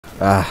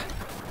Ah.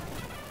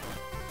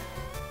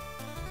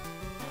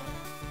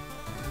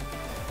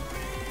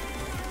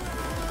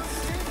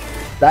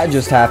 That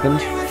just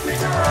happened.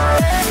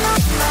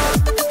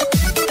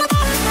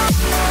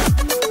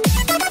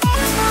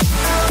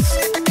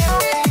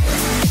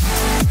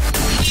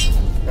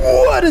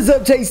 What is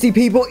up, tasty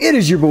people? It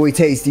is your boy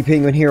Tasty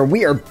Penguin here.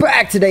 We are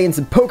back today in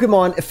some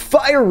Pokemon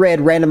Fire Red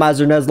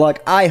Randomizer Nuzlocke.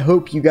 I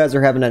hope you guys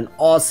are having an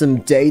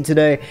awesome day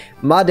today.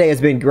 My day has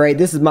been great.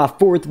 This is my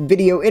 4th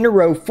video in a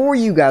row for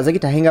you guys. I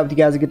get to hang out with you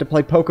guys. I get to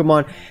play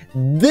Pokemon.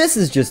 This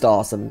is just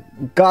awesome.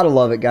 Gotta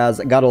love it, guys.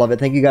 Gotta love it.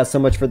 Thank you guys so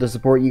much for the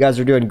support. You guys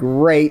are doing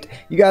great.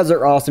 You guys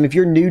are awesome. If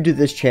you're new to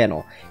this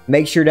channel,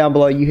 make sure down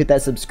below you hit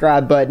that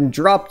subscribe button.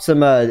 Drop some,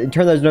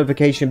 turn those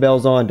notification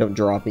bells on. Don't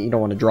drop it. You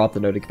don't want to drop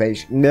the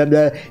notification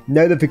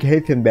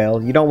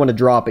bell. You don't want to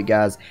drop it,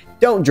 guys.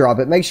 Don't drop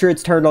it. Make sure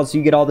it's turned on so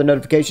you get all the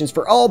notifications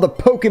for all the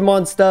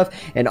Pokemon stuff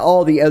and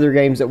all the other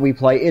games that we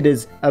play. It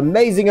is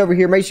amazing over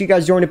here. Make sure you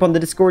guys join up on the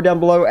Discord down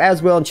below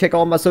as well and check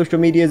all my social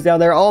medias down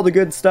there. All the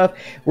good stuff.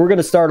 We're going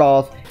to start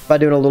off by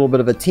doing a little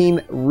bit of a team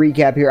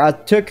recap here. I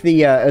took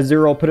the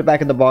Azurill, put it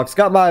back in the box,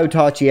 got my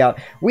Otachi out.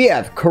 We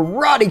have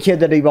Karate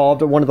Kid that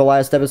evolved at one of the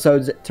last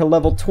episodes to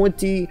level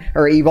 20,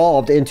 or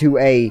evolved into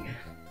a...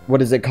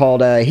 what is it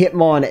called?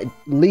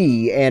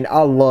 Hitmonlee, and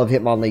I love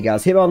Hitmonlee,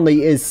 guys.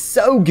 Hitmonlee is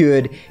so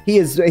good.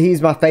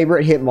 He's my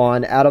favorite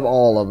Hitmon out of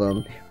all of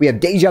them. We have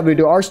Deja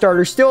Vu, our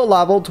starter, still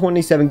level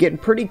 27, getting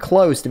pretty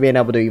close to being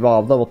able to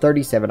evolve. Level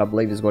 37, I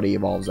believe, is what he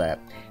evolves at.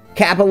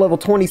 Kappa, level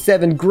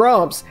 27.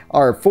 Grumps,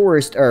 our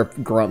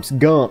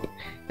Gump.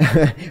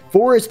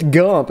 Forest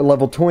Gump,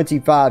 level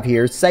 25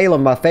 here.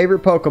 Salem, my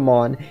favorite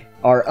Pokemon.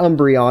 Our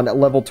Umbreon at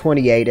level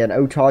 28 and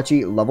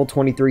Otachi level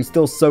 23,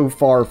 still so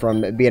far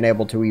from being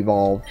able to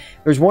evolve.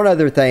 There's one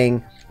other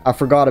thing I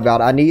forgot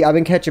about. I've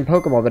been catching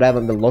Pokemon, but I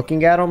haven't been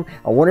looking at them.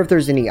 I wonder if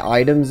there's any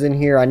items in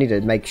here. I need to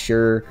make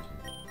sure.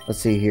 Let's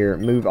see here.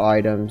 Move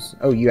items.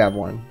 Oh, you have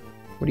one.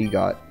 What do you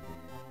got?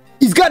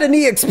 He's got an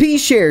EXP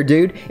share,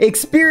 dude.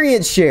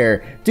 Experience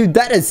share. Dude,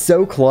 that is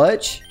so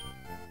clutch.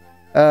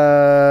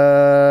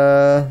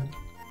 Cancel.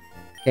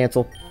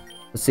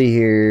 Let's see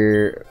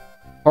here.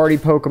 Party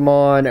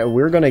Pokemon,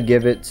 we're going to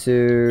give it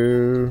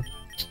to...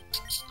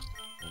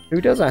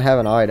 who doesn't have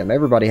an item?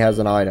 Everybody has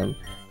an item.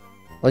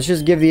 Let's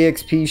just give the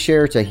XP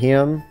share to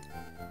him.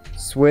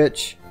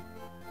 Switch.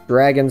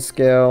 Dragon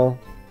Scale.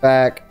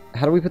 Back.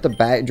 How do we put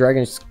the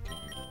Dragon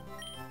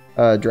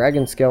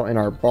Scale in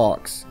our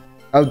box?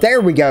 Oh,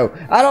 there we go.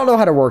 I don't know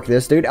how to work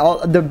this, dude.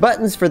 The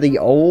buttons for the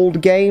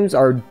old games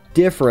are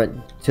different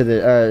to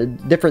the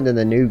different than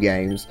the new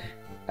games.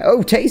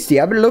 Oh, Tasty,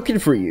 I've been looking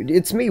for you.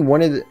 It's me,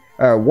 one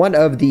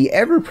of the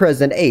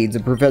ever-present aides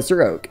of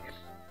Professor Oak.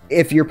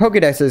 If your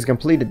Pokedex is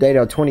completed data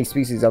on 20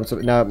 species,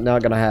 no,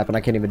 not gonna happen. I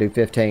can't even do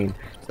 15.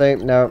 So,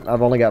 no,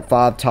 I've only got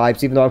 5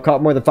 types, even though I've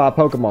caught more than 5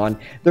 Pokemon.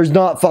 There's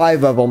not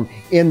 5 of them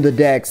in the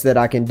dex that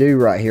I can do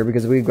right here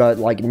because we've got,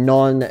 like,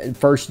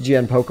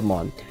 non-first-gen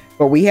Pokemon.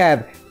 But we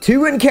have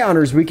 2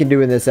 encounters we can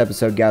do in this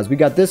episode, guys. We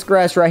got this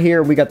grass right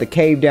here, and we got the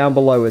cave down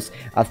below us.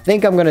 I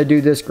think I'm gonna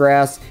do this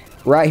grass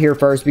right here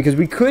first because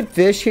we could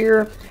fish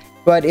here.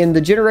 But in the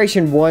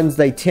Generation 1s,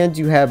 they tend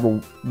to have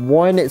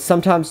 1,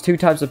 sometimes 2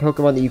 types of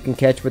Pokemon that you can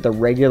catch with a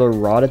regular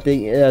rod at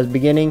the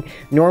beginning.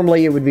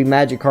 Normally, it would be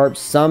Magikarp.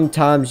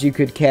 Sometimes you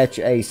could catch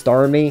a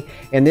Starmie.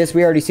 In this,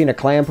 we already seen a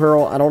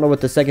Clamperl. I don't know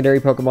what the secondary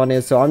Pokemon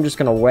is, so I'm just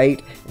going to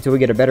wait until we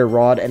get a better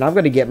rod. And I'm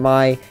going to get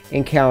my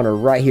encounter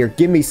right here.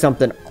 Give me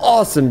something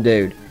awesome,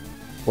 dude.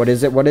 What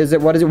is it? What is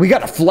it? What is it? We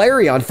got a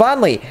Flareon.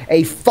 Finally,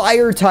 a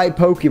Fire-type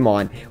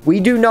Pokemon. We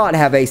do not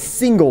have a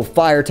single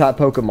Fire-type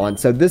Pokemon,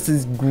 so this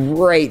is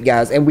great,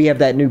 guys. And we have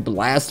that new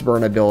Blast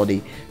Burn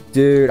ability.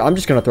 Dude, I'm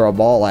just going to throw a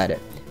ball at it.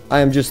 I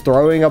am just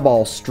throwing a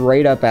ball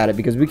straight up at it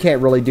because we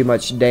can't really do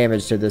much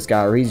damage to this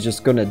guy or he's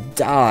just going to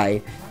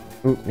die.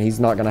 Ooh, he's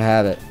not going to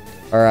have it.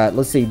 All right,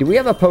 let's see. Do we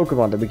have a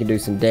Pokemon that we can do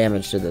some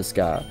damage to this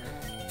guy?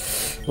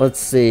 Let's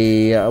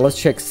see. Let's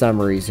check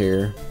summaries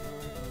here.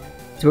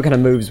 See what kind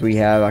of moves we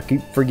have. I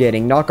keep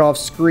forgetting. Knock off,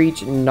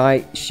 Screech,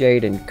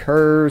 Nightshade, and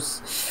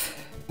Curse.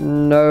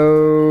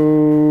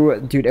 No.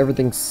 Dude,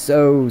 everything's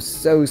so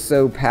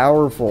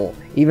powerful.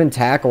 Even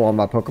Tackle on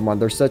my Pokemon.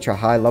 They're such a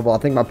high level. I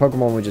think my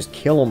Pokemon would just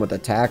kill them with a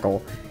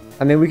Tackle.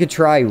 I mean, we could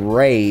try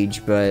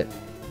Rage, but...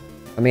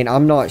 I mean,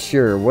 I'm not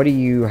sure. What do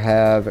you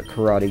have,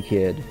 Karate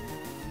Kid?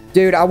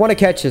 Dude, I want to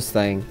catch this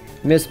thing.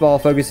 Miss Ball,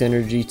 Focus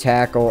Energy,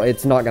 Tackle.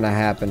 It's not going to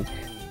happen.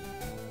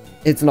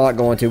 It's not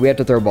going to. We have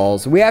to throw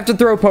balls. We have to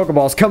throw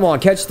Pokeballs. Come on,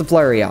 catch the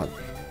Flareon.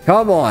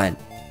 Come on.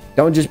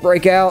 Don't just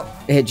break out.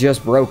 It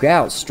just broke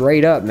out.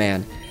 Straight up,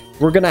 man.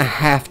 We're going to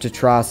have to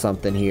try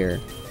something here.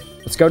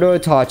 Let's go to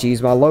Otachi.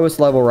 He's my lowest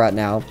level right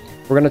now.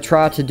 We're going to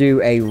try to do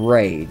a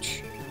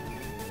Rage.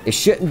 It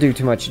shouldn't do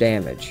too much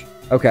damage.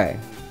 Okay.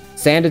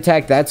 Sand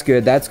Attack, that's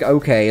good. That's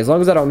okay. As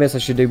long as I don't miss, I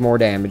should do more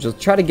damage. Let's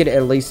try to get it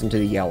at least into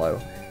the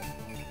yellow.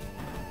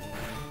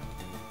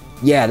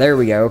 Yeah, there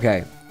we go.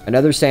 Okay.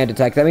 Another Sand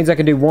Attack. That means I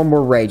can do one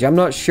more Rage. I'm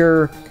not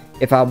sure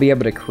if I'll be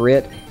able to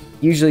crit.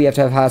 Usually you have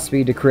to have high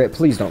speed to crit.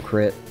 Please don't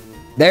crit.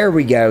 There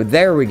we go.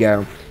 There we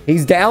go.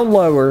 He's down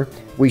lower.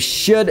 We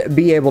should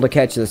be able to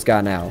catch this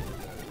guy now.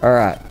 All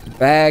right,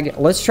 bag.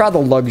 Let's try the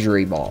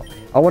luxury ball.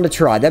 I want to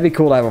try. That'd be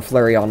cool to have a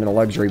Flareon in a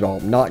luxury ball.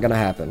 Not going to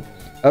happen.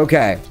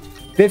 Okay.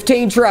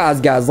 15 tries,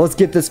 guys. Let's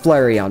get this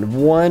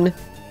Flareon.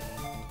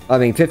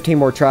 15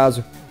 more tries.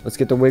 Let's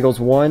get the wiggles.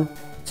 1,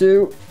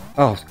 2.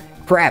 Oh,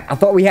 crap. I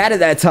thought we had it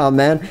that time,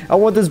 man. I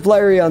want this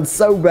Flareon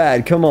so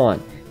bad. Come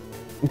on.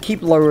 And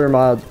keep lowering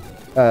my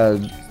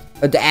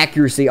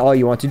accuracy all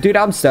you want to. Dude,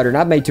 I'm stuttering.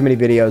 I've made too many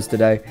videos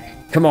today.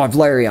 Come on,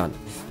 Flareon.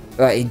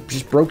 It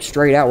just broke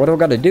straight out. What do I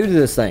got to do to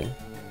this thing?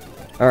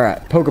 All right.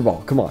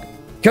 Pokeball. Come on.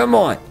 Come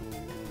on.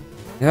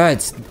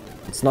 It's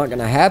not going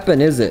to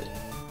happen, is it?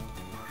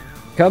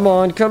 Come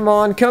on, come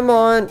on, come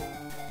on.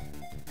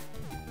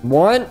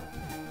 1,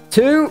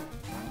 2.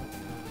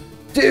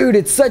 Dude,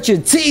 it's such a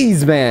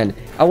tease, man.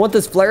 I want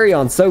this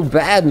Flareon so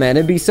bad, man.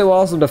 It'd be so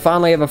awesome to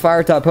finally have a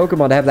fire-type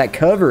Pokemon to have that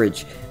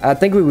coverage. I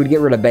think we would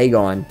get rid of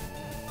Bagon.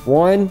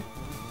 1,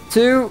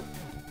 2,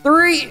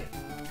 3.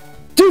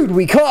 Dude,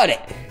 we caught it.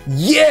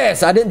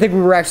 Yes, I didn't think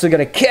we were actually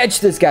going to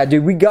catch this guy,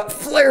 dude. We got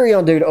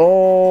Flareon, dude.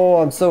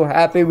 Oh, I'm so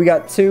happy. We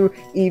got 2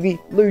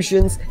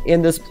 evolutions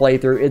in this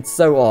playthrough. It's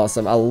so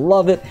awesome. I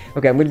love it.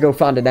 Okay, I'm going to go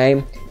find a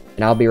name,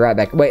 and I'll be right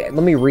back. Wait,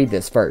 let me read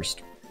this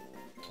first.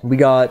 We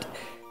got...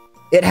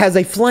 It has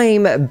a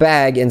flame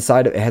bag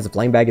inside of... It has a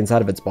flame bag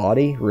inside of its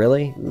body?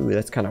 Really? Ooh,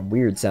 that's kind of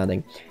weird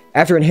sounding.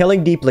 After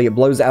inhaling deeply, it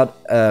blows out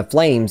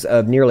flames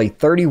of nearly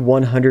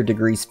 3,100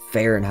 degrees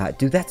Fahrenheit.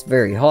 Dude, that's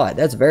very hot.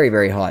 That's very,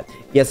 very hot.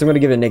 Yes, I'm going to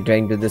give a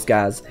nickname to this,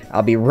 guys.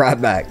 I'll be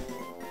right back.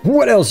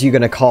 What else are you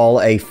going to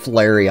call a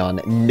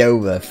Flareon?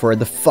 Nova for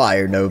the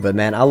Fire Nova,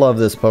 man. I love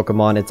this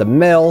Pokemon. It's a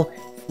male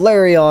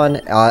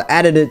Flareon.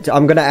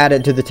 I'm going to add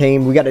it to the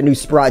team. We got a new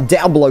sprite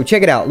down below.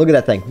 Check it out. Look at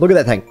that thing. Look at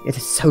that thing. It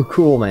is so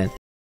cool, man.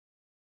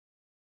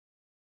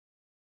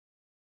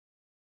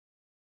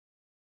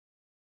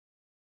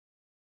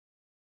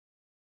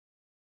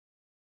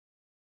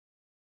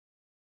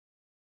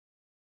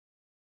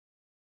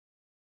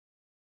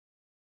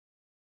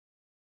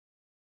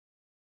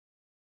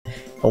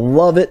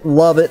 Love it,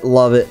 love it,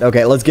 love it.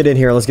 Okay, let's get in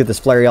here. Let's get this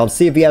Flareon.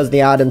 See if he has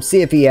the items.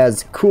 See if he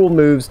has cool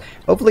moves.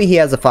 Hopefully he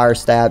has a Fire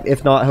Stab.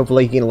 If not,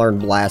 hopefully he can learn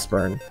Blast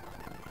Burn.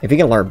 If he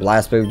can learn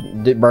Blast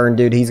Burn,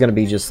 dude, he's going to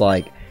be just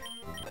like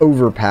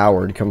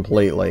overpowered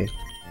completely.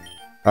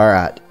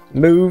 Alright,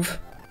 move.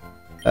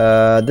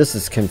 This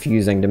is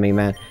confusing to me,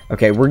 man.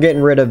 Okay, we're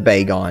getting rid of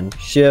Bagon.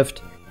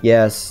 Shift,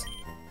 yes.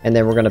 And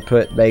then we're going to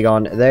put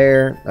Bagon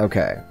there.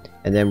 Okay.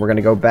 And then we're going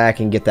to go back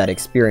and get that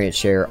experience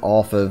share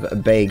off of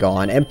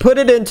Bagon and put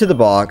it into the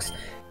box.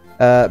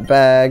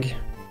 Bag.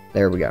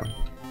 There we go.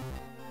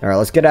 Alright,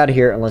 let's get out of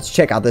here and let's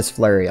check out this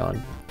Flareon.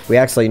 We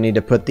actually need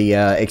to put the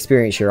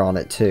experience share on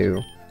it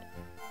too.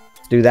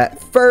 Let's do that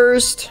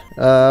first.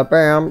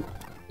 Bam.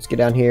 Let's get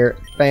down here.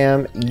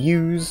 Bam.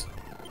 Use.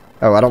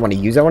 Oh, I don't want to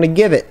use. I want to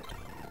give it.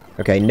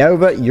 Okay,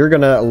 Nova, you're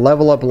going to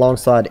level up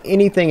alongside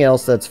anything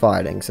else that's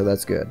fighting. So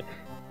that's good.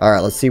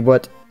 Alright, let's see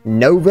what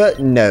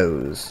Nova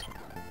knows.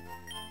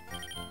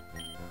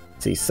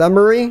 See,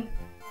 summary.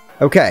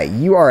 Okay,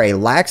 you are a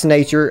lax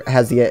nature,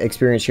 has the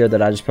experience share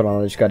that I just put on.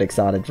 I just got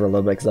excited for a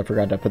little bit because I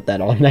forgot to put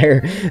that on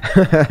there.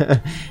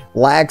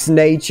 Lax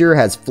nature,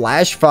 has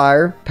flash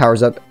fire,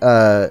 powers up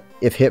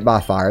if hit by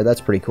fire.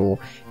 That's pretty cool.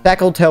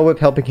 Tackle, tail whip,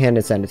 helping hand,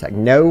 and sand attack.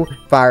 No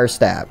fire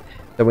stab.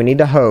 So we need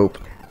to hope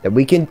that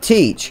we can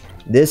teach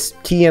this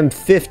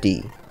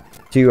TM50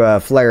 to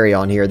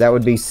Flareon here. That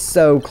would be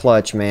so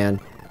clutch, man.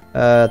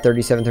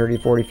 37, 30,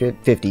 40,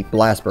 50.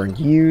 Blast burn.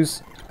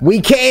 Use. We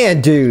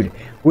can, dude.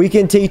 We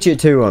can teach it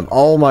to him.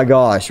 Oh my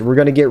gosh. We're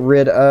going to get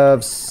rid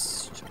of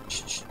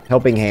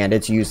helping hand.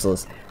 It's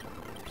useless.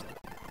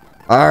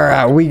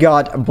 Alright, we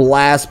got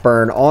Blast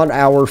Burn on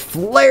our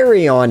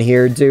Flareon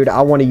here, dude.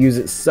 I want to use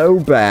it so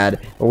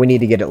bad, but we need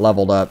to get it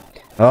leveled up.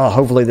 Oh,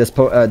 hopefully this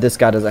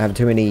guy doesn't have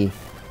too many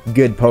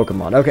good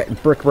Pokemon. Okay,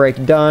 Brick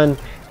Break done.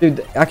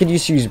 Dude, I could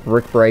just use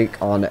Brick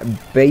Break on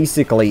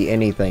basically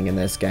anything in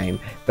this game.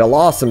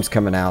 Blossoms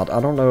coming out. I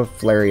don't know if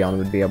Flareon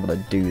would be able to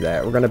do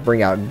that. We're going to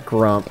bring out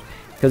Grump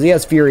because he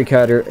has Fury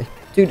Cutter.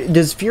 Dude,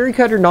 does Fury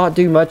Cutter not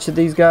do much to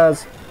these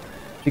guys?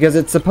 Because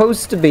it's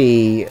supposed to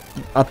be...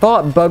 I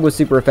thought Bug was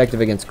super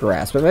effective against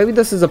Grass, but maybe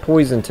this is a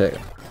poison too.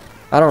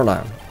 I don't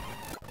know.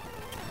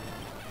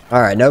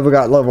 Alright, Nova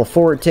got level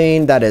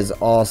 14. That is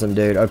awesome,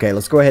 dude. Okay,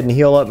 let's go ahead and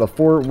heal up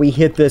before we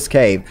hit this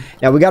cave.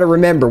 Now, we got to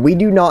remember, we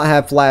do not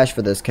have Flash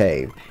for this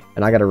cave.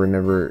 And I got to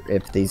remember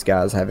if these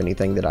guys have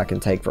anything that I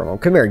can take from them.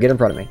 Come here, get in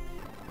front of me.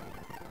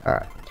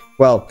 Alright.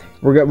 Well,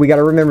 we got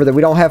to remember that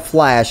we don't have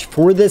Flash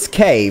for this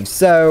cave.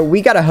 So,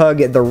 we got to hug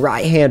the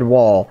right-hand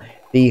wall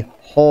the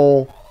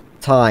whole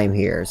time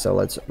here. So,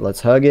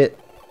 let's hug it.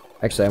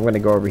 Actually, I'm going to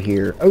go over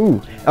here.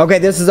 Ooh, okay,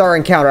 this is our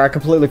encounter. I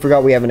completely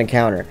forgot we have an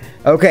encounter.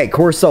 Okay,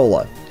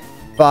 Corsola.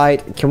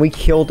 Fight. Can we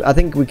kill... I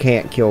think we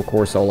can't kill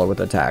Corsola with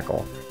a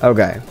tackle.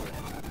 Okay.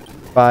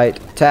 Fight.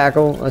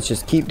 Tackle. Let's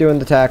just keep doing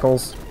the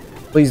tackles.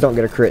 Please don't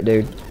get a crit,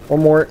 dude.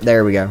 One more.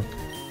 There we go.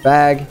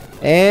 Bag.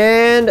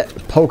 And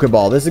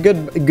Pokeball. This is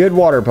a good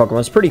water Pokemon.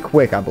 It's pretty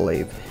quick, I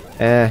believe.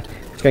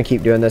 Just going to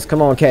keep doing this.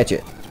 Come on, catch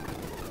it.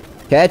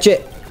 Catch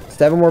it.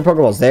 7 more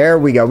Pokeballs. There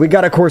we go. We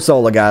got a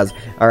Corsola, guys.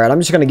 Alright, I'm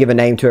just going to give a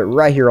name to it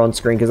right here on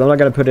screen because I'm not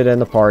going to put it in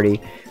the party.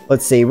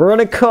 Let's see. We're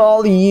going to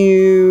call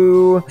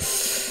you...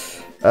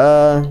 let's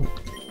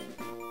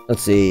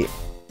see.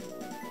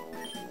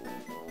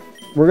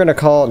 We're going to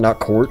call... Not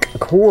Cork.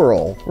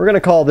 Coral. We're going to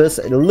call this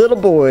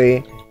little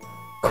boy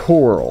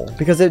Coral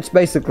because it's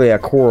basically a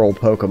coral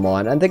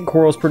Pokemon. I think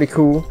Coral's pretty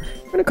cool.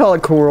 I'm going to call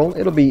it Coral.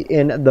 It'll be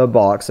in the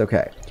box.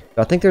 Okay.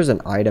 I think there's an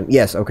item.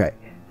 Yes, okay.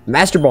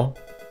 Master Ball.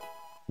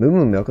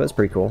 Moo Milk, that's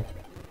pretty cool.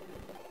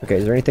 Okay,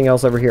 is there anything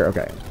else over here?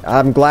 Okay.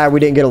 I'm glad we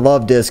didn't get a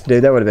love disc,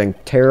 dude. That would have been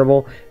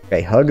terrible.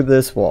 Okay, hug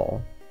this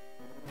wall.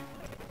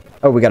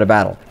 Oh, we got a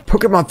battle.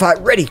 Pokemon fight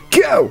ready,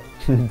 go!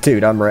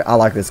 Dude, I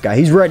like this guy.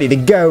 He's ready to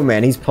go,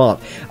 man. He's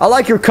pumped. I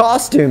like your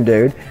costume,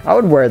 dude. I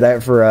would wear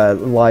that for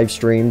live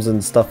streams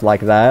and stuff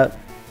like that.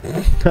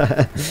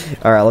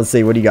 Alright, let's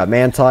see. What do you got?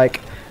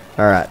 Mantike.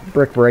 Alright,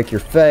 Brick Break your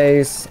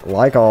face,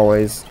 like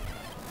always.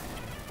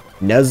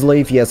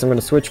 Nuzleaf, yes, I'm going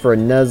to switch for a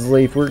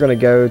Nuzleaf. We're going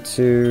to go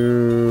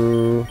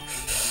to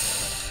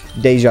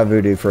Deja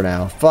Voodoo for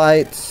now.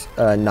 Fight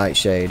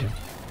Nightshade.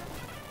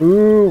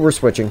 Ooh, we're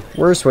switching.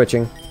 We're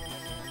switching.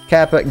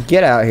 Kappa,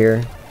 get out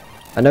here.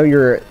 I know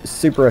you're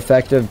super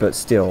effective, but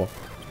still.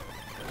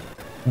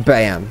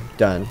 Bam,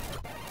 done.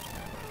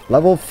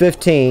 Level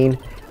 15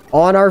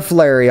 on our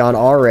Flareon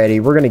already.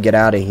 We're going to get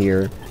out of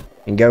here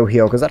and go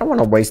heal because I don't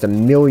want to waste a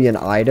million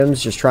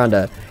items just trying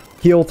to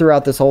heal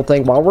throughout this whole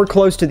thing. While we're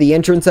close to the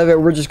entrance of it,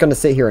 we're just going to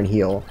sit here and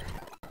heal.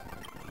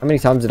 How many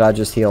times did I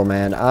just heal,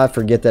 man? I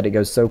forget that it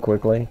goes so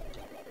quickly.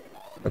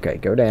 Okay,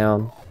 go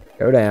down.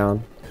 Go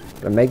down.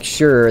 Gonna make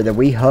sure that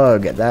we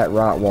hug that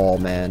right wall,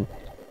 man.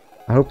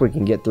 I hope we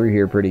can get through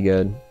here pretty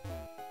good.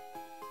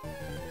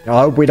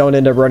 I hope we don't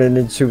end up running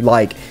into,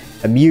 like,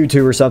 a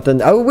Mewtwo or something.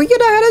 Oh, we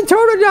could have had a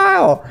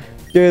Totodile!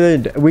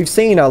 Dude, we've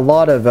seen a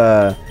lot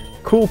of,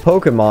 cool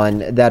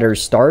Pokemon that are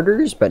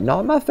starters, but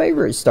not my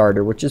favorite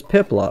starter, which is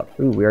Piplup.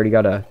 Ooh, we already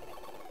got a...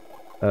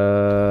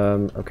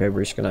 okay,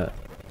 we're just gonna...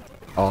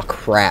 Oh,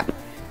 crap.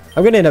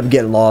 I'm gonna end up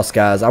getting lost,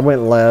 guys. I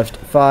went left.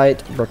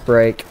 Fight. Brick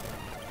Break.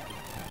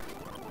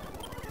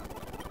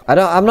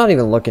 I'm not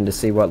even looking to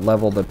see what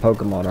level the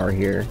Pokemon are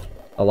here.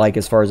 Like,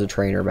 as far as the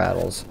trainer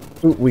battles.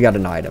 Ooh, we got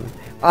an item.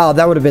 Oh,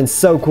 that would have been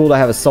so cool to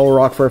have a Soul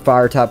Rock for a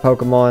Fire-type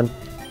Pokemon.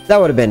 That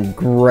would have been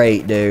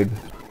great, dude.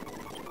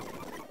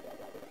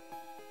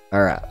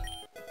 Alright.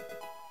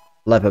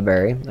 Lepa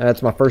Berry.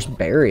 That's my first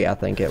berry, I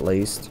think, at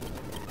least.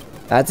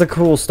 That's a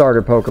cool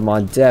starter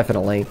Pokemon,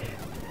 definitely.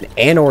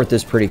 Anorth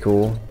is pretty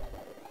cool.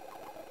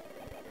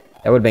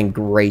 That would have been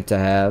great to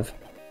have.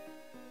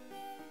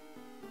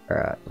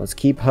 Alright, let's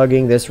keep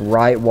hugging this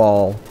right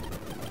wall.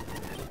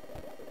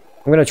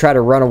 I'm going to try to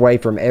run away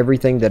from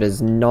everything that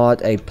is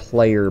not a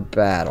player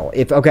battle.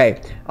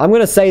 Okay, I'm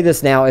going to say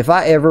this now. If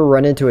I ever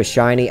run into a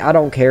shiny, I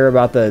don't care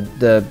about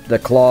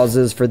the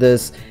clauses for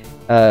this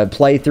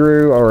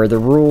playthrough or the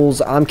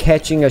rules. I'm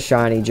catching a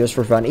shiny just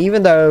for fun.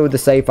 Even though the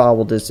save file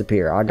will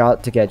disappear, I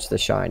got to catch the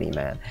shiny,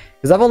 man.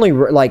 Because I've only,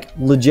 like,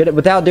 legit,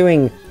 without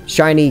doing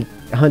shiny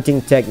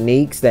hunting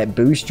techniques that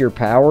boost your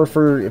power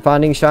for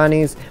finding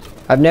shinies,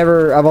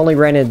 I've only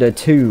ran into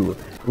 2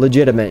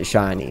 legitimate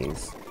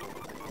shinies.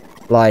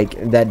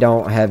 Like, that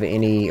don't have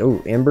any...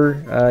 Oh,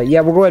 Ember? Yeah,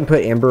 we'll go ahead and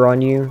put Ember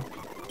on you.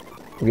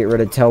 We'll get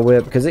rid of Tail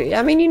Whip. Because,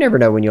 I mean, you never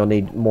know when you'll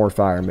need more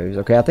fire moves.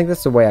 Okay, I think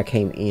that's the way I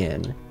came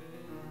in.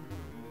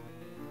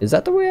 Is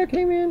that the way I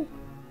came in?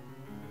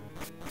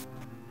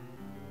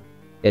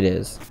 It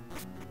is.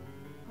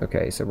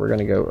 Okay, so we're going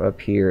to go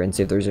up here and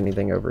see if there's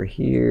anything over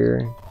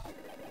here.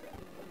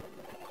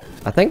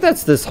 I think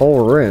that's this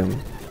whole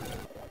room.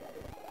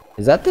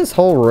 Is that this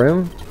whole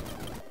room?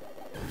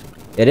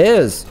 It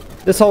is!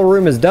 This whole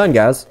room is done,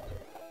 guys.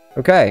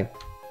 Okay.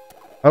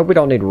 I hope we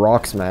don't need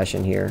Rock Smash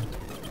in here.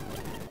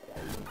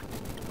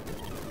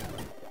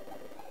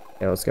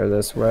 Okay, let's go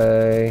this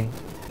way.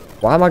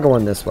 Why am I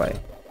going this way?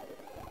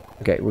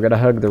 Okay, we're gonna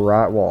hug the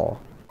right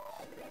wall.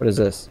 What is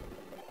this?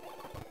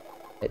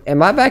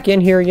 Am I back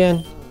in here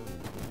again?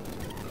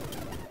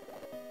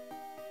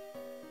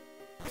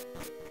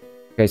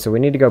 Okay, so we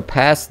need to go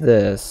past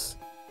this.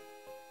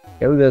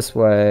 Go this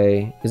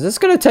way. Is this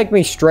gonna take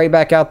me straight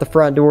back out the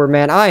front door,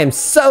 man? I am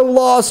so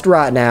lost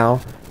right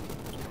now.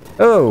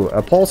 Oh,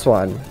 a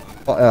Pulswine.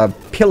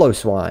 Pillow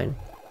Swine.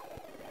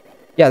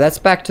 Yeah, that's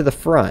back to the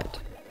front.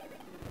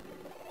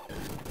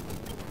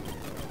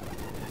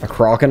 A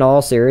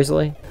Croconaw,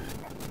 seriously?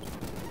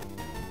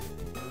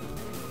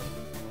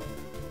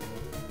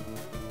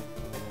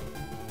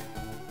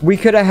 We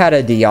could have had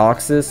a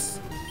Deoxys.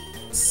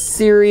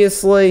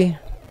 Seriously?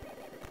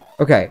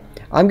 Okay.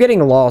 I'm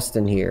getting lost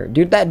in here.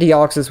 Dude, that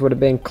Deoxys would have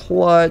been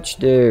clutch,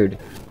 dude.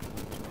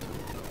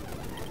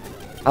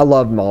 I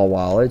love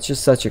Mawile. It's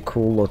just such a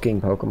cool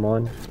looking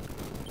Pokemon.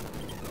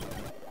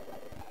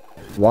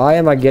 Why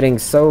am I getting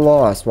so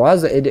lost? Why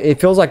is it?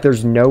 It feels like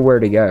there's nowhere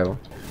to go.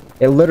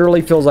 It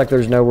literally feels like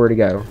there's nowhere to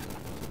go.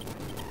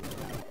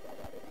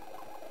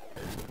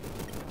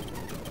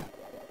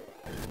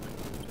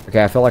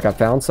 Okay, I feel like I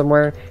found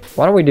somewhere.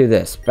 Why don't we do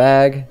this?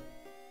 Bag.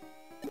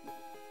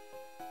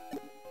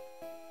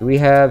 Do we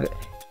have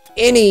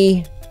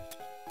any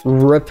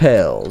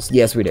repels?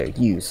 Yes, we do.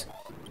 Use.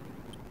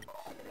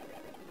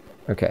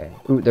 Okay.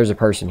 Ooh, there's a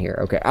person here.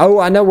 Okay. Oh,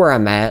 I know where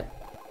I'm at.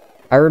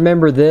 I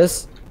remember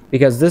this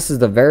because this is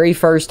the very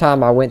first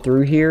time I went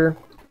through here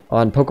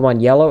on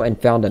Pokemon Yellow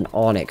and found an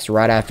Onyx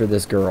right after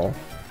this girl.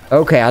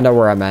 Okay, I know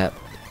where I'm at.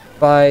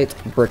 Fight.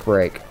 Brick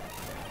Break.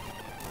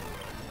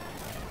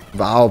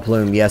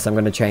 Vileplume. Yes, I'm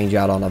going to change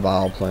out on a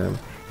Vileplume.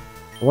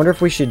 I wonder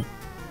if we should...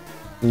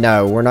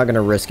 No, we're not going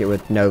to risk it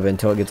with Nova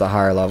until it gets a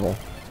higher level.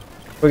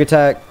 Quick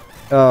attack.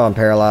 Oh, I'm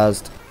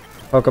paralyzed.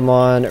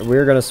 Pokemon,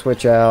 we're going to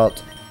switch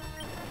out.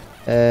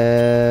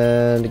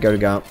 And go to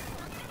Gump.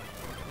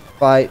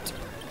 Fight.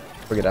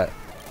 Look at that.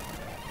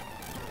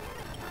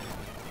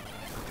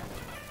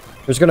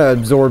 We're just going to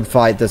absorb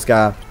fight this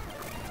guy.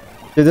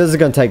 Dude, this is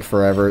going to take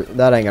forever.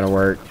 That ain't going to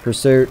work.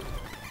 Pursuit.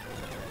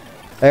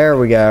 There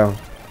we go.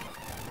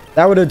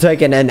 That would have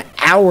taken an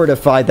hour to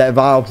fight that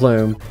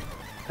Vileplume.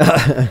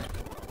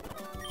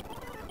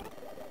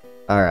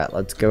 Alright,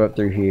 let's go up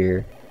through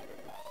here.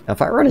 Now,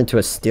 if I run into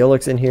a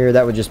Steelix in here,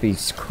 that would just be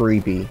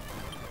creepy.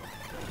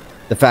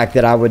 The fact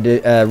that I would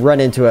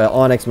run into an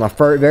Onyx my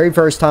very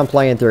first time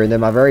playing through, and then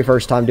my very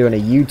first time doing a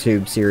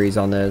YouTube series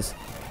on this.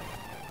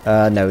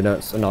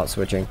 No, I'm not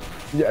switching.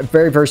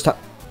 Very first time.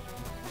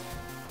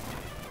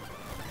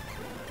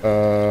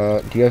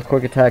 Do you have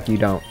quick attack? You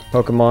don't.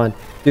 Pokemon.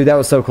 Dude, that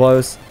was so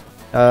close.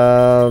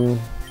 Alright.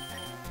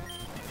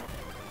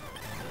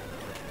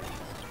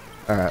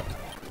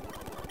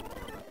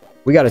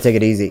 We gotta take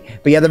it easy.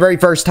 But yeah, the very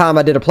first time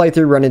I did a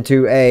playthrough, run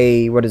into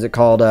a, what is it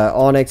called,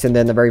 Onyx, and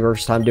then the very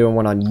first time doing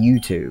one on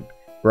YouTube,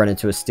 run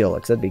into a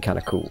Steelix. That'd be kind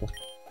of cool.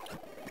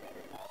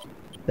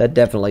 That'd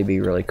definitely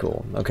be really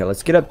cool. Okay,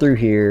 let's get up through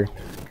here.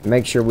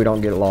 Make sure we don't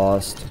get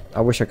lost.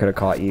 I wish I could have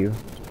caught you.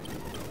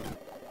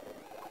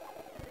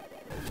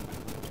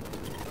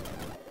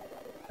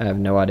 I have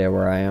no idea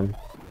where I am.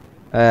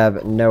 I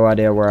have no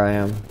idea where I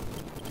am.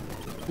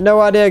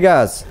 No idea,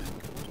 guys.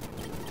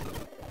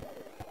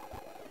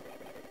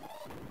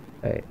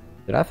 Hey,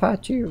 did I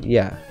fight you?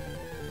 Yeah.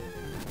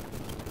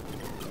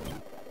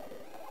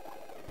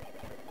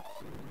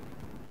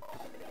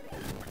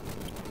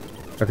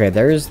 Okay,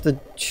 there's the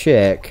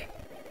chick.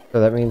 So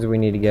that means we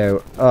need to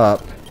go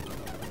up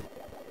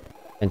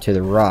and to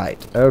the right.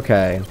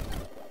 Okay.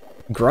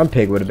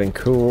 Grumpig would have been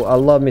cool. I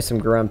love me some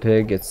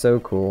Grumpig. It's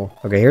so cool.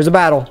 Okay, here's a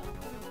battle.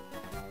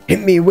 Hit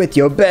me with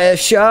your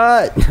best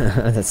shot.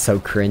 That's so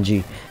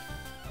cringy.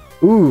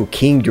 Ooh,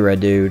 Kingdra,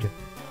 dude.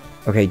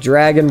 Okay,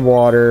 Dragon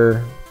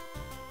Water.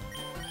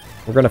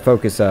 We're gonna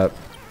focus up.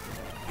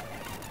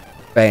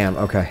 Bam.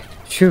 Okay.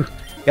 Phew.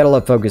 Gotta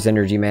love focus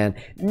energy, man.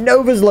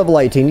 Nova's level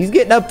 18. He's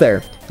getting up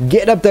there.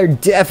 Getting up there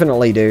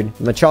definitely, dude.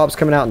 Machops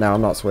coming out now.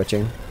 I'm not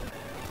switching.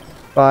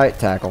 Fight.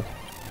 Tackle.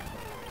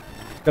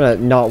 Gonna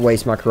not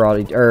waste my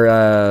karate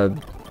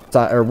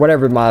or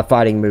whatever my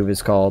fighting move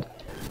is called.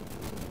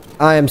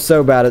 I am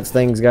so bad at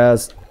things,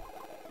 guys.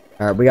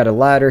 Alright, we got a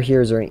ladder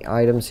here. Is there any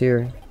items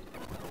here?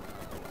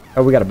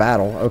 Oh, we got a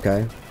battle.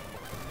 Okay.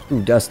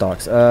 Ooh,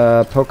 Dustox.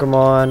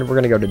 Pokemon. We're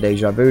gonna go to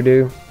Deja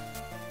Voodoo.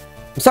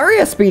 I'm sorry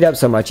I speed up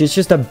so much. It's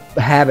just a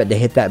habit to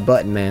hit that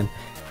button, man.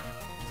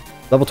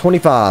 Level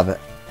 25.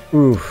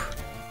 Oof.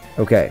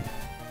 Okay.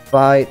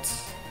 Fight.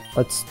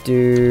 Let's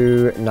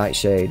do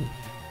Nightshade.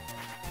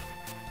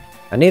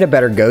 I need a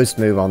better ghost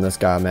move on this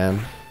guy, man.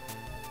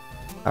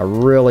 I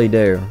really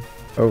do.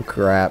 Oh,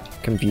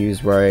 crap.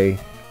 Confused Ray.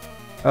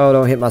 Oh,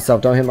 don't hit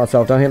myself. Don't hit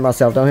myself. Don't hit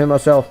myself. Don't hit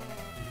myself.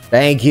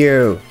 Thank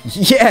you.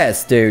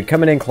 Yes, dude.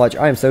 Coming in clutch.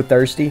 I am so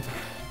thirsty.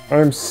 I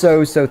am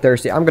so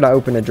thirsty. I'm going to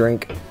open a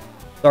drink.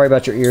 Sorry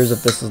about your ears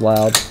if this is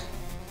loud.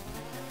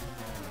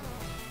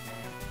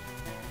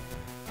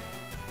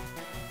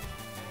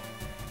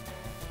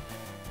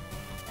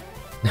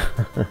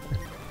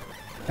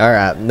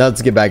 Alright,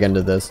 let's get back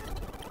into this.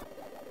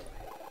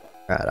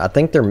 Alright, I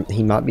think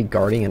he might be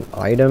guarding an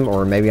item,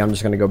 or maybe I'm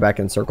just going to go back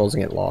in circles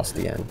and get lost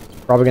again.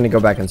 Probably going to go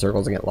back in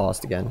circles and get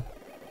lost again.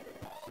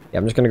 Yeah,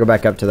 I'm just going to go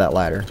back up to that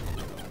ladder.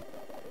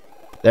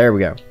 There we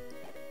go.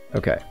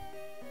 Okay.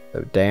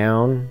 So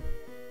down.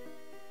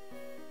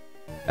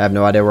 I have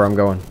no idea where I'm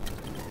going.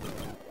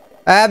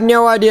 I have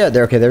no idea.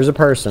 Okay, there's a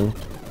person.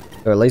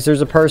 So at least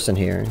there's a person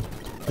here.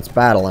 Let's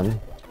battle him.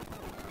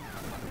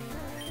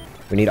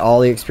 We need all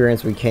the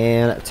experience we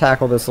can.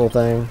 Tackle this little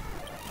thing.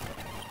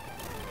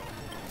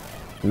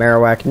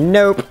 Marowak,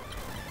 nope.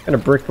 Gonna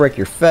break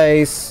your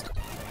face.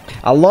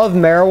 I love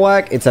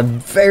Marowak. It's a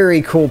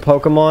very cool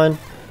Pokemon.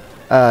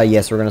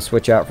 Yes, we're gonna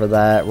switch out for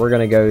that. We're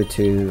gonna go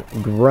to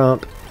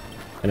Grump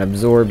and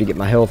Absorb to get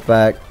my health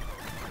back.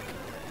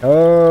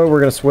 Oh, we're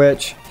gonna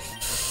switch.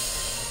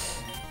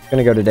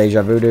 Gonna go to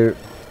Deja Voodoo.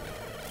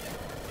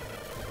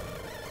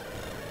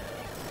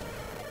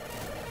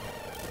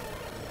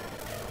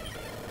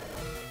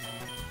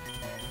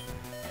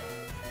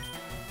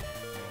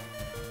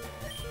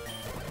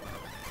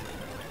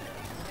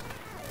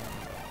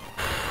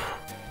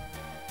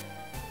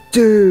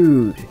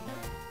 Dude,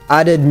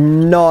 I did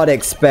not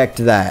expect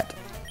that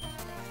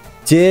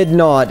did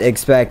not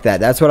expect that.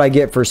 That's what I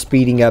get for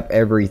speeding up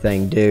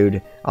everything,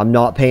 dude. I'm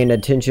not paying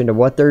attention to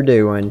what they're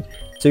doing.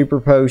 Super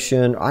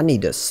potion. I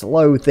need to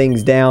slow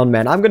things down,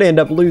 man. I'm gonna end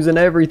up losing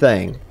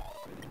everything.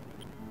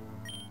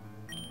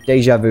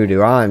 Deja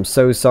Voodoo, I'm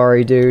so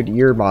sorry, dude.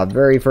 You're my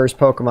very first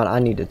Pokemon. I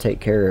need to take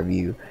care of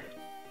you.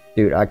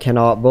 Dude, I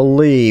cannot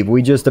believe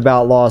we just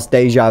about lost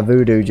Deja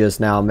Voodoo just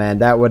now, man.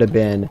 That would have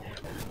been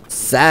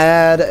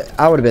sad.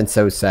 I would have been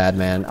so sad,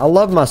 man. I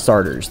love my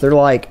starters. They're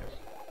like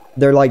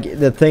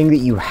the thing that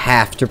you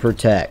have to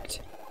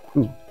protect.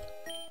 Ooh.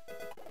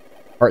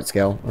 Heart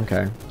scale,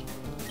 okay.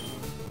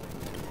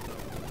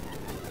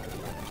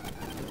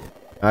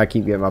 I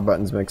keep getting my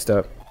buttons mixed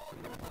up.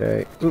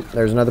 Okay. Oop,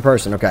 there's another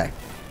person, okay.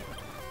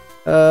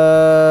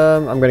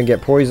 I'm gonna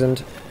get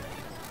poisoned.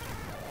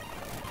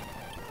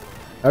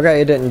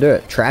 Okay, it didn't do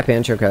it.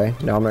 Trapinch, okay.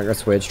 No, I'm not gonna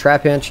switch.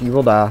 Trapinch, you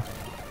will die.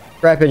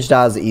 Trapinch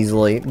dies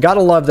easily.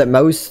 Gotta love that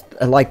most,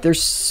 like,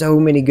 there's so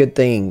many good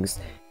things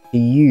to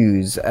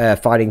use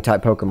fighting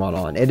type Pokemon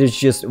on. It is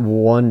just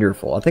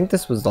wonderful. I think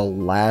this was the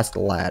last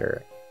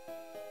ladder.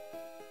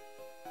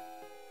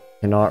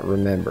 Cannot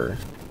remember.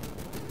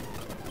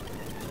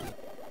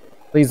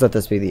 Please let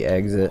this be the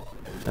exit.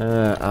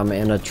 I'm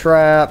in a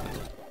trap.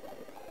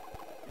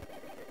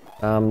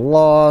 I'm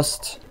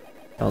lost.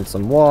 Found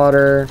some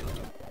water.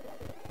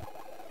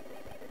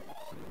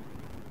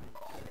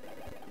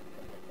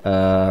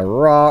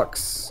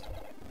 Rocks.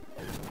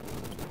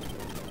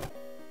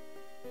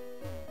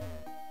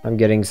 I'm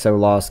getting so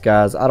lost,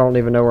 guys. I don't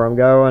even know where I'm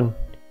going.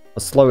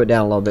 I'll slow it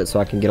down a little bit so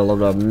I can get a little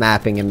bit of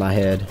mapping in my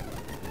head.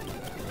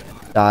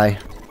 Die.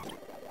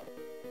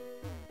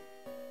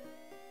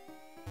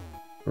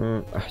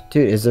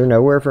 Dude, is there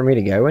nowhere for me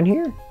to go in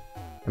here?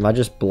 Am I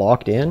just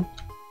blocked in?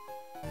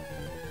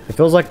 It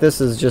feels like this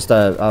is just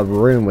a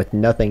room with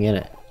nothing in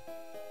it.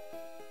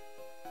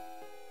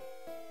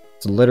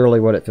 It's literally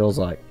what it feels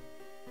like.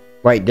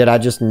 Wait, did I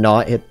just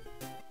not hit?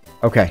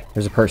 Okay,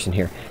 there's a person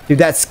here. Dude,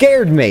 that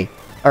scared me!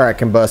 Alright,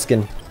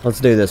 Combuskin. Let's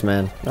do this,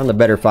 man. I'm the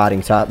better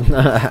fighting type.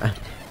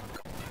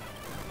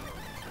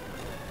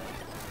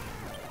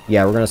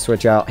 Yeah, we're gonna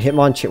switch out.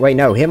 Wait,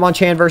 no.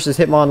 Hitmonchan versus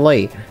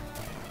Hitmonlee.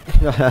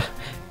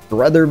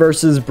 Brother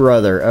versus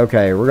brother.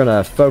 Okay, we're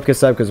gonna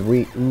focus up because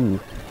we... Ooh.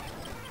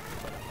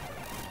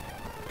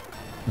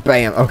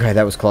 Bam! Okay,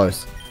 that was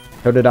close.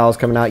 Totodile's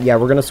coming out. Yeah,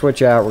 we're gonna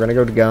switch out. We're gonna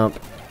go to Gump.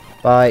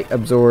 Fight,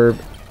 absorb.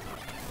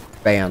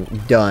 Bam.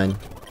 Done.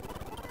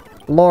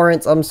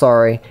 Lawrence, I'm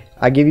sorry.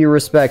 I give you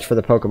respect for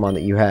the Pokemon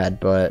that you had,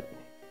 but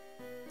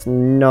it's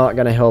not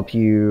gonna help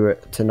you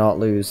to not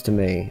lose to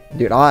me.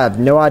 Dude, I have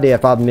no idea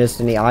if I've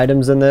missed any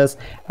items in this.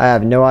 I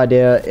have no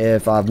idea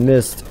if I've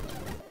missed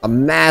a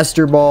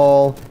Master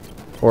Ball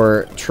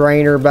or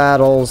trainer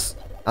battles.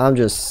 I'm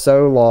just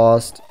so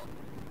lost.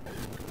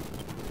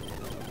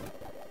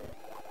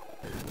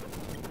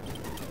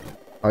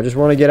 I just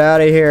want to get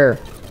out of here.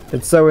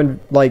 It's so,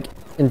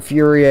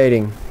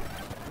 infuriating.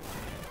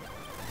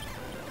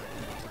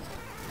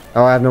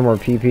 Oh, I have no more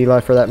PP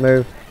left for that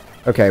move.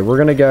 Okay, we're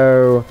going to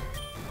go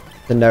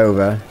to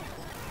Nova.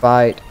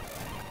 Fight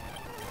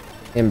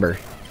Ember.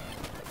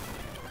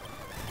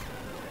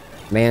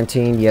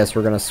 Mantine, yes,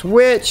 we're going to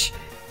switch.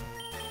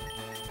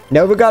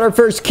 Nova got her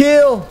first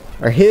kill.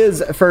 Or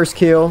his first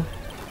kill.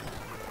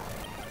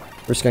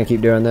 We're just going to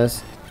keep doing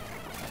this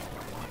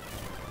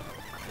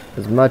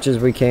as much as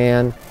we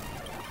can.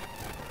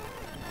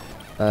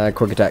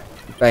 Quick attack.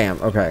 Bam.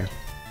 Okay.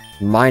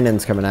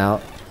 Minon's coming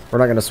out. We're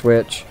not going to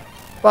switch.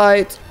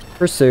 Fight.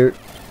 Pursuit.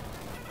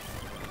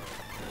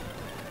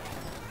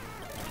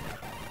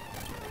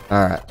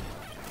 Alright.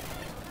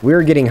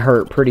 We're getting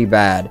hurt pretty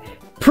bad.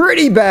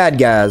 Pretty bad,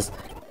 guys.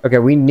 Okay,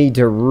 we need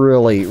to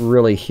really,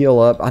 really heal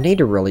up. I need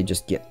to really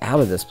just get out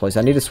of this place.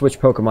 I need to switch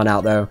Pokemon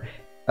out, though.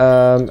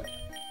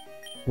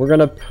 We're going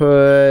to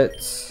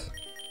put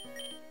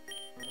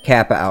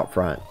Kappa out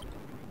front.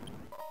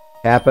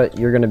 Kappa,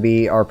 you're going to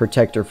be our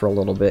protector for a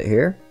little bit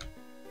here.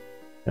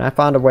 Can I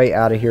find a way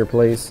out of here,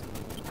 please?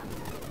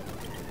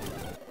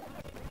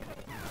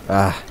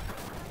 Ah.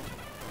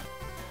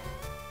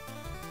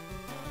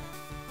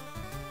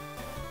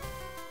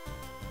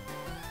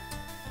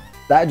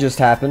 That just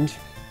happened.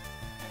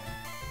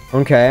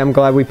 Okay, I'm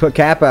glad we put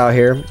Kappa out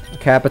here.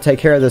 Kappa, take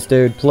care of this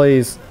dude,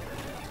 please.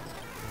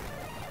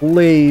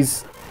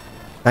 Please.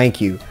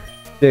 Thank you.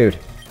 Dude.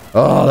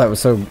 Oh, that was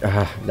so...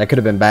 that could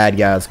have been bad,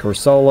 guys.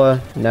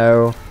 Corsola,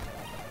 no.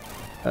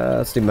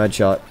 Let's do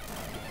Mudshot.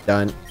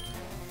 Done.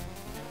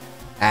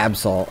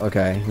 Absol,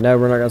 okay. No,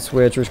 we're not going to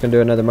switch. We're just going to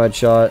do another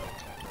Mudshot.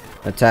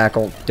 A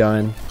tackle,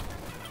 done.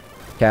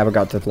 Kappa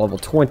got to level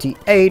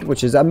 28,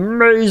 which is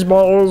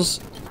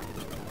amazeballs.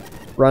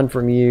 Run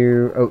from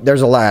you. Oh,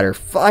 there's a ladder.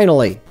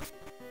 Finally!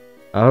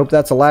 I hope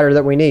that's a ladder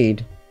that we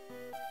need.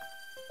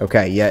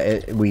 Okay, yeah,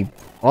 we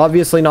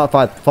obviously not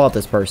fought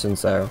this person,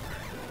 so...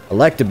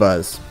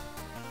 Electabuzz.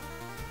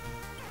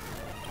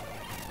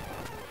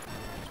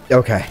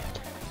 Okay.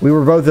 We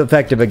were both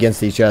effective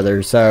against each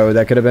other, so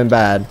that could have been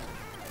bad.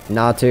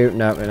 Not to.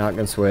 No, we're not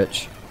going to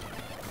switch.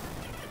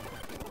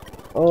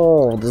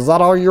 Oh, is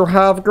that all you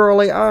have,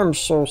 girly? I'm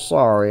so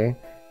sorry.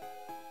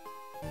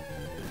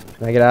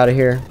 Can I get out of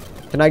here?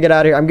 Can I get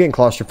out of here? I'm getting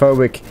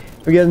claustrophobic.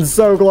 I'm getting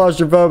so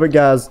claustrophobic,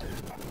 guys.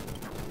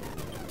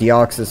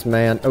 Deoxys,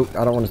 man. Oh,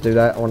 I don't want to do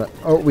that. I want to...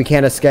 Oh, we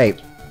can't escape.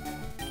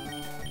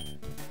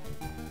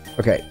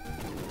 Okay.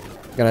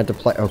 Gonna have to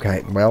play...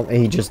 Okay, well,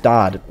 he just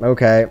died.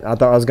 Okay, I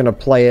thought I was gonna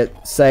play it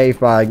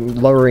safe by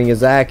lowering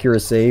his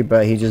accuracy,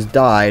 but he just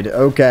died.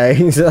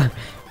 Okay.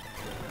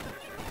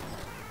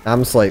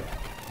 I'm asleep.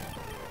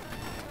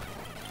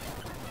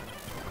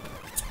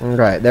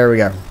 Okay, there we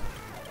go.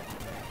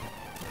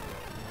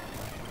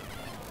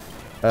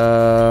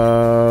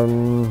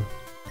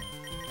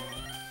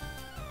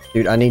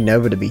 Dude, I need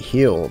Nova to be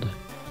healed.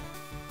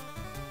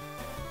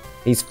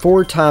 He's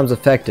 4 times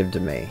effective to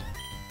me.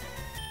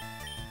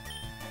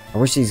 I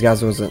wish these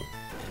guys wasn't...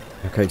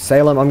 Okay,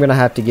 Salem, I'm gonna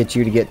have to get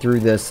you to get through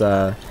this,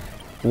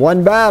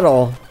 one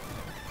battle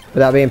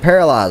without being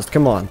paralyzed.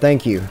 Come on,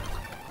 thank you.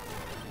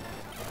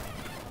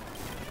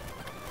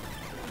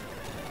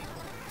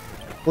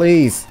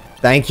 Please.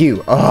 Thank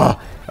you. Oh,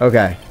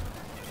 okay.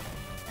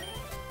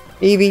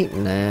 Eevee?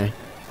 Nah.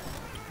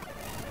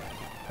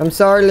 I'm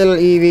sorry, little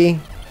Eevee.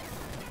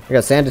 I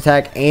got Sand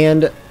Attack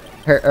and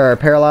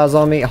Paralyze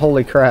on me.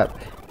 Holy crap.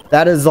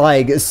 That is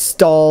like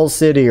Stall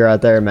City right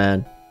there,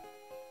 man.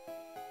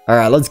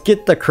 Alright, let's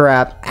get the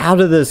crap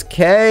out of this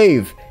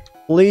cave.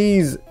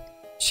 Please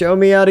show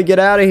me how to get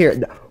out of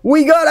here.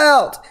 We got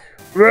out!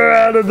 We're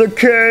out of the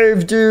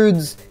cave,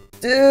 dudes.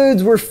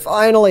 Dudes, we're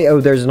finally...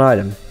 Oh, there's an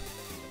item.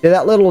 Did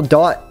that little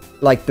dot,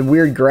 like the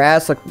weird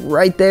grass, like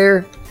right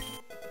there?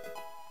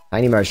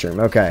 Tiny mushroom,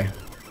 okay.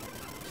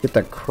 Get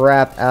the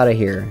crap out of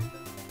here.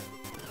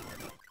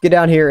 Get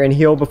down here and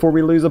heal before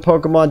we lose a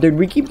Pokemon. Dude,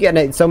 we keep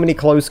getting so many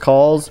close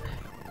calls.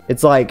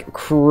 It's like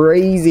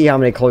crazy how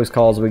many close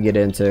calls we get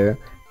into.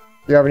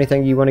 Do you have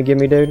anything you want to give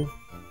me, dude?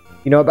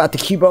 You know about the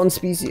Cubone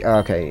species?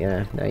 Okay,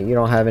 yeah. No, you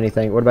don't have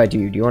anything. What about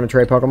you? Do you want to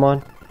trade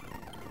Pokemon?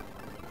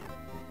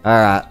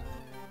 Alright.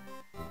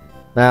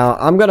 Now,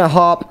 I'm going to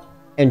hop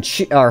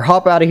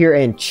out of here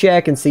and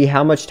check and see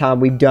how much time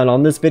we've done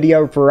on this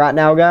video for right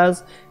now,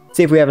 guys.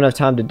 See if we have enough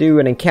time to do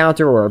an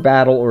encounter or a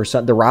battle or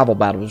something. The rival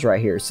battle is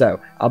right here. So,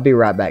 I'll be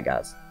right back,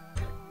 guys.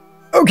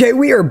 Okay,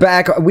 we are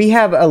back. We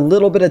have a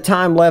little bit of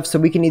time left, so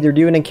we can either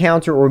do an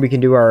encounter or we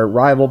can do our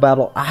rival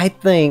battle. I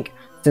think...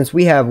 Since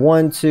we have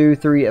 3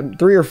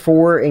 or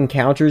 4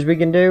 encounters we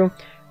can do,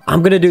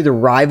 I'm going to do the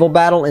rival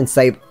battle and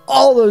save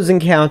all those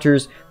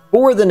encounters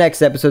for the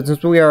next episode,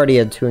 since we already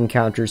had 2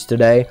 encounters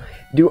today.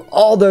 Do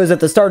all those at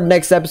the start of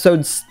next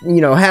episode. You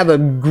know, have a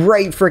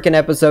great freaking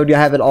episode. You'll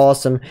have it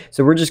awesome.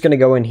 So we're just going to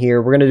go in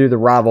here. We're going to do the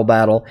rival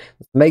battle.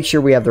 Make sure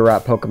we have the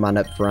right Pokemon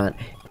up front.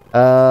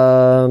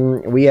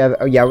 We have...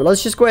 Oh, yeah,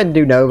 let's just go ahead and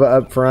do Nova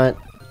up front.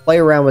 Play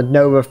around with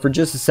Nova for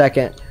just a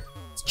second.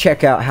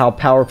 Check out how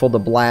powerful the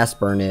blast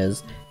burn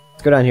is.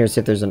 Let's go down here and see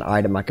if there's an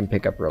item I can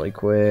pick up really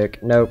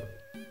quick. Nope.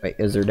 Wait,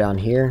 is there down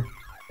here?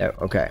 No,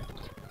 okay.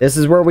 This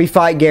is where we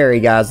fight Gary,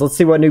 guys. Let's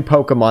see what new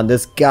Pokemon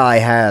this guy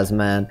has,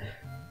 man.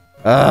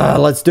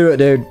 Let's do it,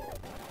 dude.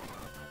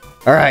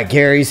 Alright,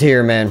 Gary's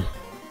here, man.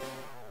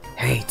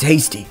 Hey,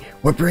 Tasty,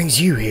 what brings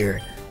you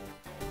here?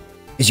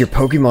 Is your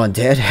Pokemon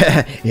dead?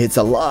 It's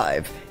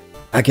alive.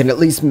 I can at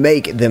least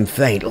make them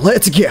faint.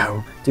 Let's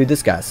go. Dude,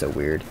 this guy's so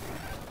weird.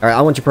 Alright,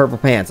 I want your purple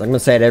pants. I'm gonna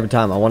say it every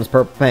time. I want his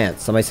purple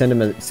pants. Somebody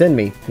send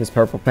me his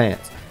purple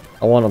pants.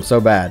 I want them so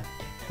bad.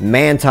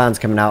 Mantine's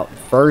coming out.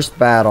 First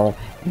battle.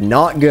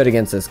 Not good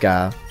against this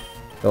guy.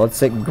 So let's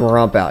take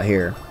Grump out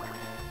here.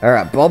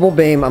 Alright, Bubble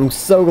Beam. I'm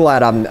so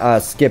glad I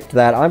skipped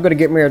that. I'm gonna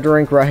get me a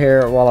drink right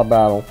here while I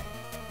battle.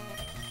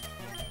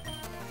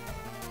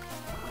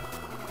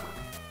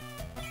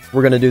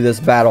 We're gonna do this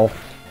battle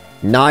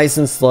nice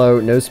and slow.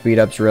 No speed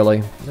ups,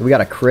 really. We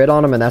got a crit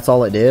on him and that's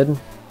all it did.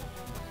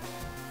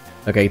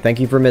 Okay, thank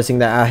you for missing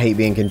that. I hate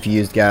being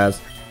confused, guys.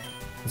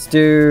 Let's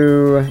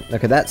do...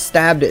 Okay, that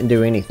stab didn't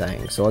do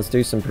anything, so let's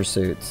do some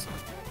pursuits.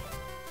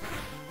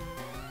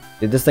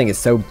 Dude, this thing is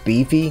so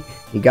beefy.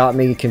 He got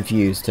me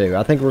confused, too.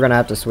 I think we're going to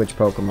have to switch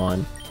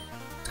Pokemon.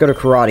 Let's go to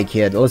Karate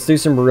Kid. Let's do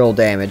some real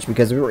damage,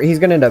 because he's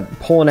going to end up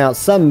pulling out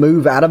some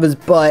move out of his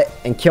butt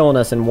and killing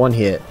us in one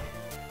hit.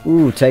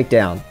 Ooh,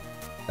 takedown.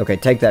 Okay,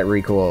 take that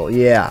recoil.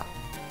 Yeah.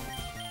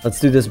 Let's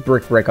do this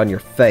Brick Break on your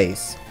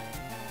face.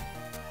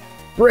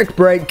 Brick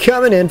Break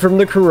coming in from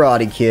the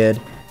Karate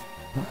Kid.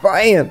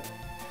 Bam!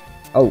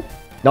 Oh,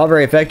 not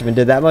very effective and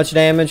did that much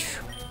damage.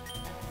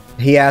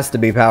 He has to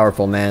be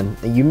powerful, man.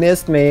 You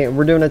missed me.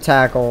 We're doing a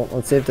tackle.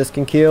 Let's see if this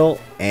can kill.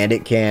 And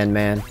it can,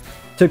 man.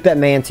 Took that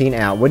Mantine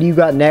out. What do you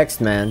got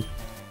next, man?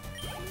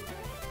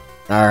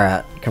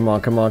 Alright. Come on,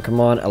 come on, come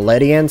on.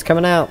 Ledian's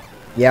coming out.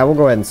 Yeah, we'll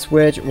go ahead and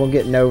switch. We'll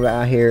get Nova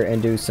out here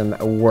and do some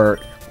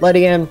work.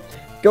 Ledian,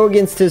 go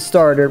against his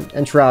starter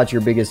and try out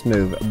your biggest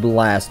move,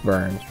 Blast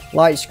Burn.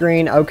 Light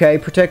Screen, okay,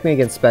 protect me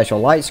against special.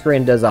 Light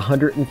Screen does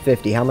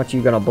 150. How much are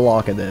you going to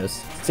block of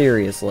this?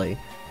 Seriously.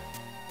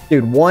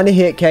 Dude, one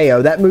hit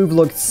KO. That move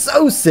looked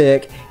so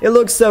sick. It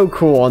looks so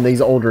cool on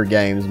these older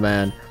games,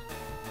 man.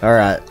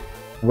 Alright,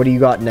 what do you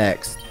got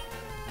next?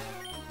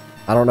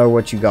 I don't know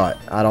what you got.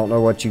 I don't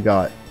know what you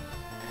got.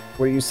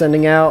 What are you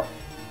sending out?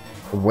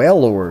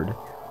 Wailord.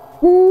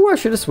 Ooh, I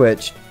should have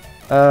switched.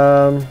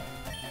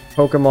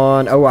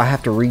 Pokemon. Oh, I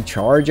have to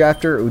recharge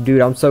after. Oh,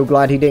 dude, I'm so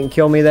glad he didn't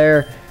kill me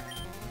there.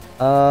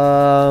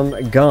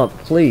 Gump,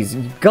 please.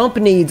 Gump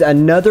needs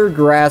another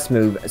grass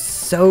move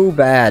so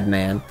bad,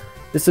 man.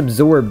 This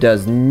Absorb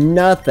does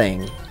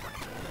nothing.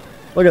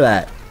 Look at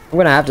that. I'm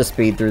gonna have to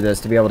speed through this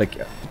to be able to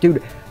kill.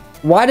 Dude,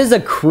 why does a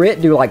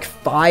crit do like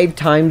 5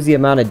 times the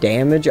amount of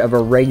damage of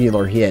a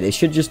regular hit? It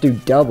should just do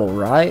double,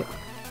 right?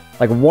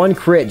 Like one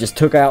crit just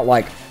took out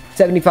like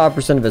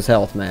 75% of his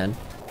health, man.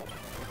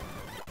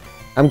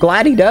 I'm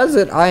glad he does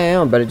it. I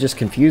am, but it just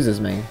confuses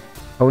me.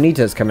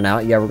 Ponyta's coming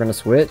out. Yeah, we're gonna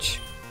switch.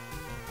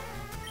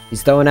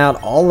 He's throwing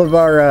out all of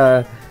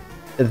our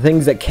the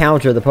things that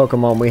counter the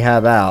Pokemon we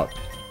have out.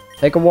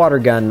 Take a water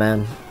gun,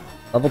 man.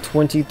 Level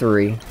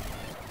 23.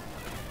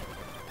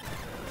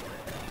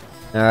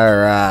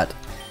 Alright.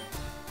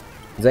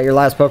 Is that your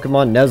last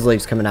Pokemon?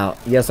 Nuzleafe's coming out.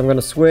 Yes, I'm going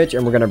to switch,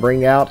 and we're going to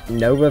bring out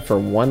Nova for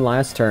one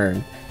last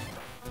turn.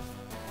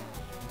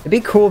 It'd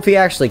be cool if he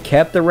actually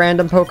kept the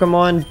random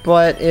Pokemon,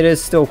 but it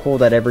is still cool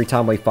that every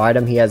time we fight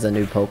him, he has a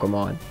new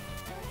Pokemon.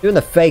 Doing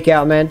the fake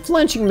out, man.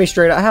 Flinching me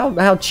straight out.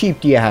 How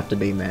cheap do you have to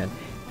be, man?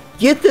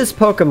 Get this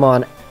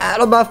Pokemon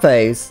out of my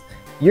face.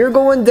 You're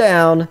going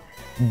down.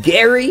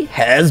 Gary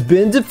has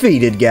been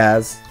defeated,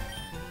 guys.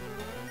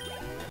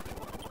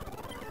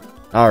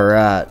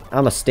 Alright,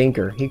 I'm a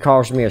stinker. He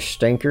calls me a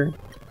stinker.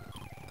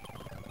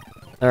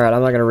 Alright,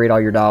 I'm not going to read all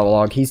your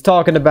dialogue. He's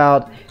talking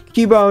about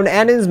Cubone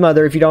and his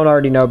mother. If you don't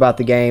already know about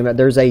the game,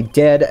 there's a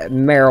dead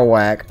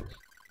Marowak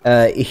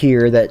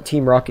here that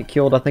Team Rocket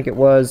killed, I think it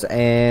was.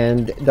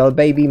 And the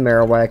baby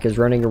Marowak is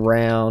running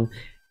around.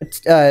 It's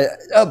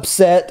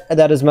upset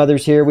that his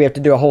mother's here. We have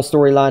to do a whole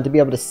storyline to be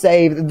able to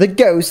save the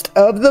ghost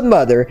of the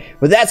mother.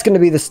 But that's going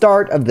to be the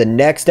start of the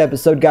next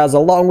episode, guys,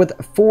 along with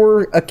 3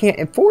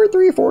 or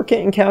 4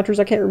 encounters.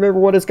 I can't remember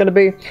what it's going to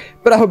be.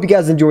 But I hope you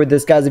guys enjoyed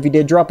this, guys. If you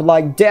did, drop a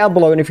like down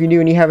below. And if you're new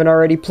and you haven't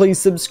already, please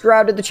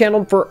subscribe to the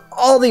channel for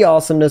all the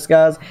awesomeness,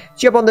 guys.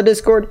 Jump on the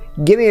Discord.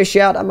 Give me a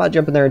shout. I might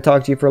jump in there and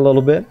talk to you for a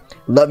little bit.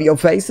 Love your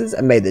faces,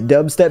 and may the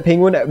dubstep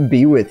penguin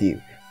be with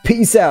you.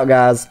 Peace out,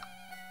 guys.